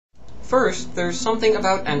First, there's something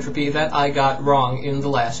about entropy that I got wrong in the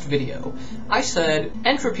last video. I said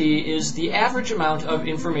entropy is the average amount of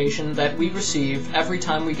information that we receive every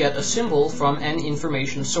time we get a symbol from an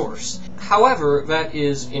information source. However, that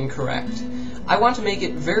is incorrect. I want to make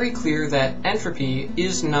it very clear that entropy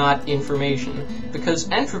is not information, because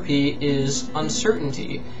entropy is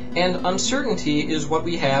uncertainty, and uncertainty is what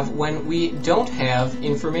we have when we don't have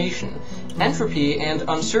information. Entropy and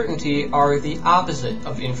uncertainty are the opposite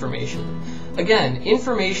of information. Again,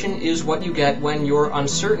 information is what you get when your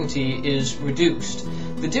uncertainty is reduced.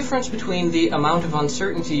 The difference between the amount of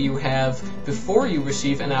uncertainty you have before you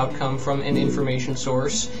receive an outcome from an information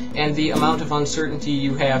source and the amount of uncertainty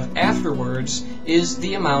you have afterwards is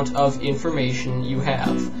the amount of information you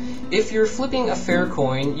have. If you're flipping a fair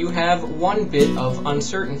coin, you have 1 bit of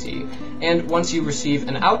uncertainty, and once you receive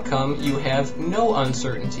an outcome, you have no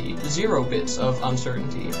uncertainty, 0 bits of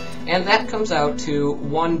uncertainty, and that comes out to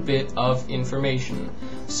 1 bit of information.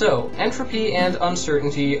 So, entropy and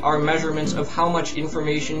uncertainty are measurements of how much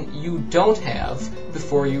information you don't have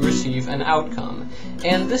before you receive an outcome,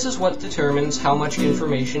 and this is what determines how much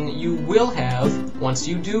information you will have once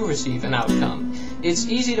you do receive an outcome. It's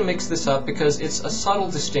easy to mix this up because it's a subtle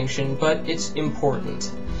distinction, but it's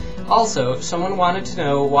important. Also, someone wanted to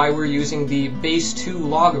know why we're using the base 2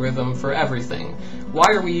 logarithm for everything.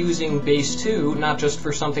 Why are we using base 2 not just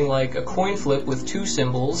for something like a coin flip with 2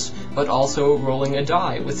 symbols, but also rolling a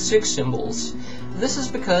die with 6 symbols? This is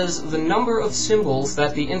because the number of symbols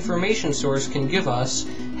that the information source can give us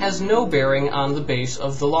has no bearing on the base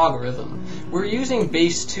of the logarithm. We're using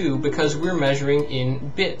base 2 because we're measuring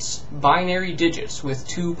in bits, binary digits with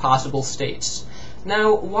 2 possible states.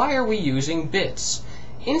 Now, why are we using bits?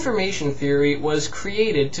 Information theory was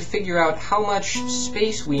created to figure out how much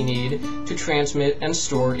space we need to transmit and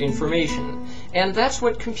store information. And that's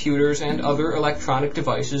what computers and other electronic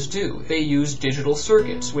devices do. They use digital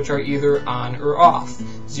circuits, which are either on or off,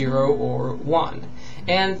 0 or 1.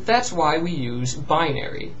 And that's why we use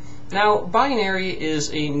binary. Now, binary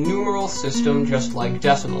is a numeral system just like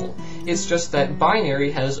decimal. It's just that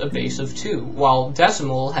binary has a base of 2, while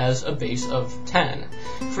decimal has a base of 10.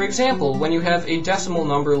 For example, when you have a decimal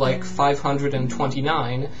number like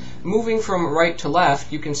 529, moving from right to left,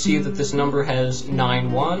 you can see that this number has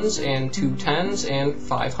 9 ones and 2 tens and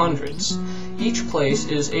 5 hundreds. Each place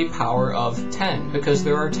is a power of 10, because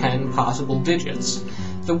there are 10 possible digits.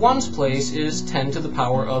 The ones place is 10 to the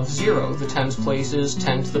power of 0, the tens place is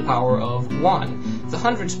 10 to the power of 1, the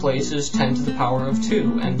hundreds place is 10 to the power of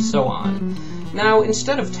 2, and so on. Now,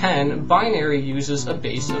 instead of 10, binary uses a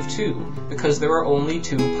base of 2, because there are only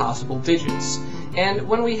 2 possible digits. And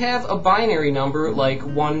when we have a binary number like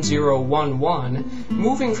 1011,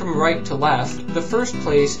 moving from right to left, the first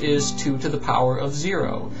place is 2 to the power of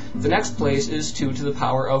 0. The next place is 2 to the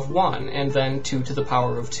power of 1, and then 2 to the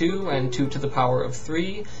power of 2, and 2 to the power of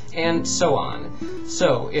 3, and so on.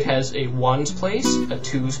 So, it has a 1's place, a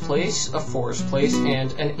 2's place, a 4's place,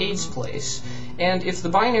 and an 8's place. And if the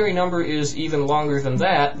binary number is even longer than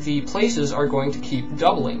that, the places are going to keep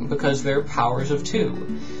doubling, because they're powers of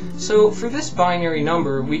 2. So for this binary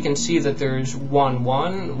number, we can see that there's 1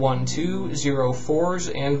 1, 1 2, 0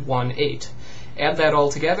 4s, and 1 8. Add that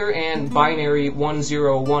all together, and binary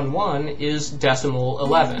 1011 is decimal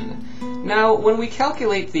 11. Now, when we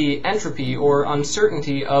calculate the entropy or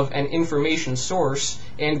uncertainty of an information source,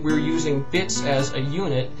 and we're using bits as a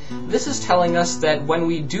unit, this is telling us that when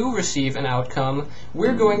we do receive an outcome,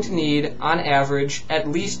 we're going to need, on average, at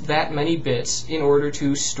least that many bits in order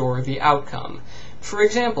to store the outcome. For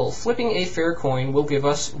example, flipping a fair coin will give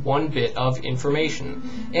us 1 bit of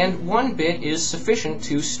information, and 1 bit is sufficient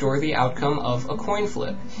to store the outcome of a coin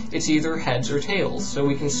flip. It's either heads or tails, so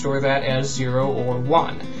we can store that as 0 or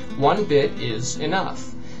 1. 1 bit is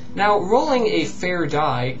enough. Now, rolling a fair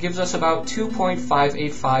die gives us about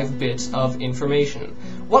 2.585 bits of information.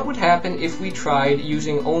 What would happen if we tried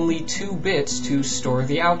using only 2 bits to store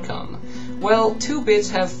the outcome? Well, 2 bits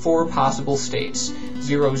have 4 possible states,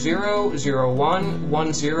 0 0, 0 1,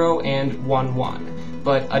 1 0, and 1 1.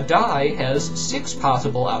 But a die has 6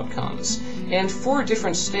 possible outcomes, and 4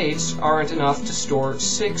 different states aren't enough to store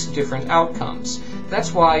 6 different outcomes.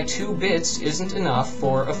 That's why 2 bits isn't enough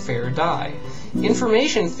for a fair die.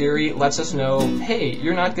 Information theory lets us know, hey,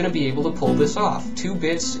 you're not going to be able to pull this off. 2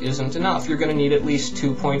 bits isn't enough. You're going to need at least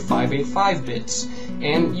 2.585 bits.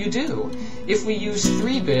 And you do. If we use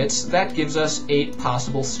 3 bits, that gives us 8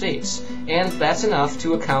 possible states, and that's enough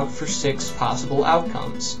to account for 6 possible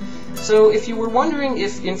outcomes. So if you were wondering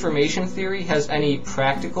if information theory has any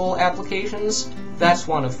practical applications, that's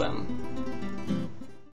one of them.